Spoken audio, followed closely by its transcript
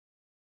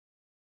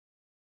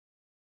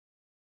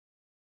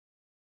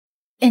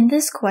In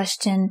this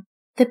question,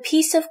 the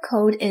piece of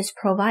code is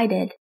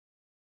provided,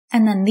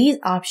 and then these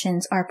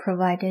options are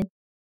provided.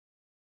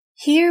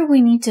 Here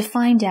we need to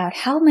find out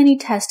how many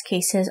test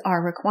cases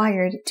are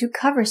required to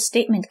cover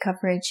statement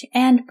coverage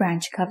and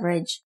branch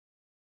coverage.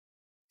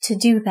 To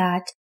do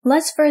that,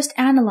 let's first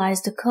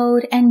analyze the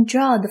code and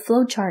draw the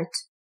flowchart.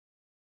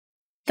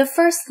 The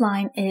first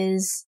line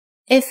is,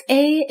 if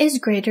A is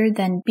greater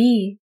than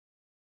B.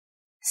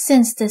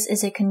 Since this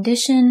is a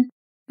condition,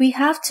 we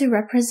have to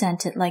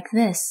represent it like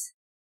this.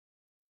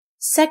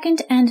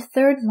 Second and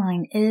third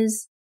line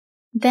is,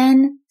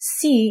 then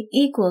C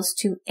equals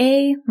to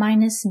A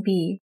minus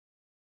B.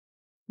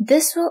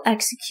 This will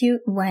execute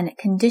when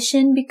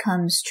condition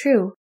becomes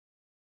true,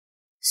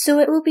 so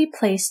it will be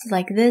placed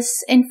like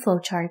this in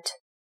flowchart.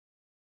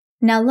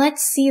 Now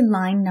let's see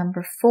line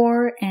number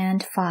 4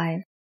 and 5.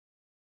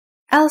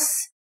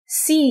 Else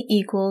C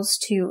equals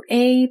to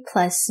A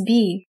plus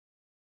B.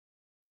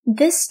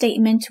 This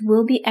statement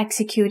will be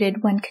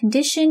executed when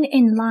condition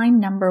in line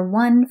number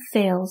 1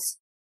 fails,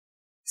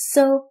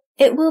 so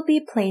it will be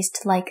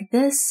placed like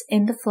this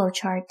in the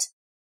flowchart.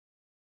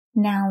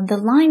 Now the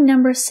line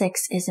number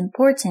 6 is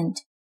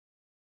important,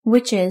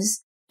 which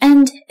is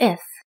end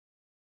if.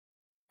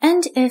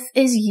 End if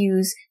is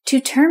used to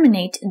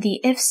terminate the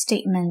if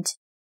statement,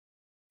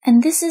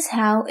 and this is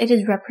how it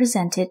is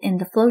represented in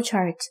the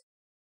flowchart.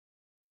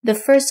 The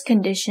first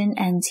condition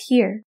ends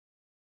here.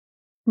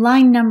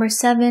 Line number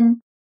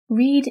 7,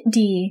 read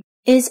D,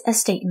 is a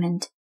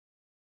statement,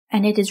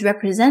 and it is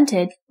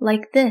represented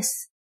like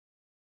this.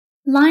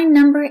 Line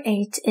number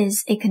 8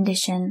 is a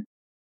condition.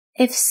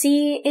 If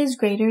C is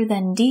greater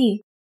than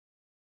D,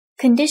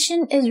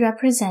 condition is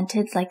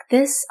represented like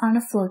this on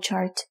a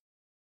flowchart.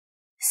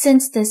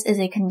 Since this is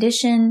a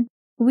condition,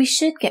 we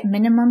should get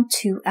minimum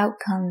 2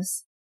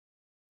 outcomes.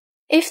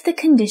 If the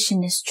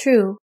condition is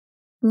true,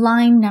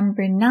 line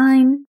number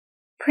 9,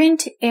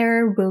 print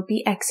error will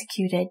be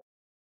executed.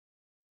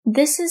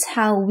 This is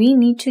how we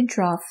need to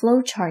draw a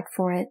flowchart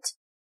for it.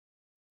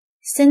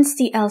 Since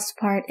the else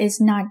part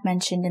is not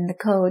mentioned in the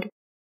code,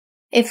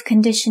 if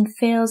condition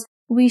fails,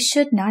 we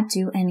should not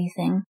do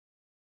anything.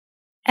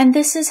 And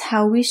this is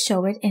how we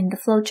show it in the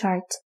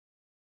flowchart.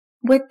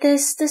 With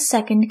this, the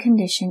second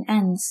condition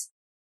ends.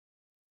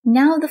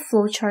 Now the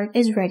flowchart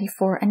is ready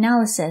for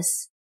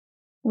analysis.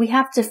 We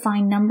have to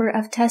find number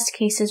of test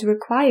cases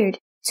required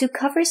to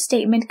cover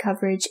statement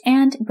coverage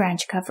and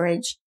branch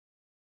coverage.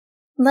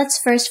 Let's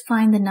first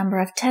find the number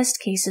of test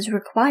cases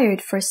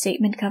required for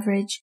statement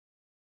coverage.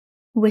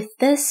 With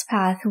this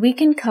path, we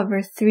can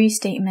cover 3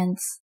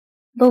 statements,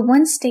 but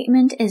one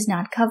statement is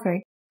not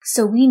covered,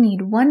 so we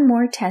need one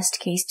more test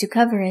case to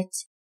cover it.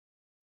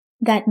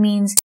 That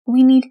means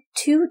we need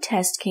 2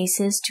 test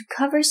cases to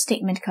cover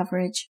statement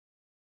coverage.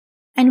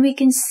 And we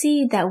can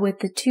see that with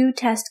the 2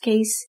 test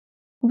case,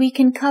 we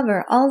can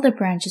cover all the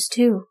branches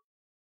too.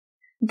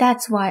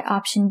 That's why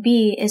option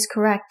B is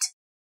correct.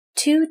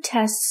 2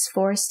 tests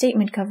for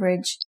statement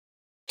coverage,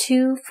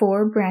 2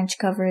 for branch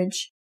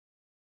coverage.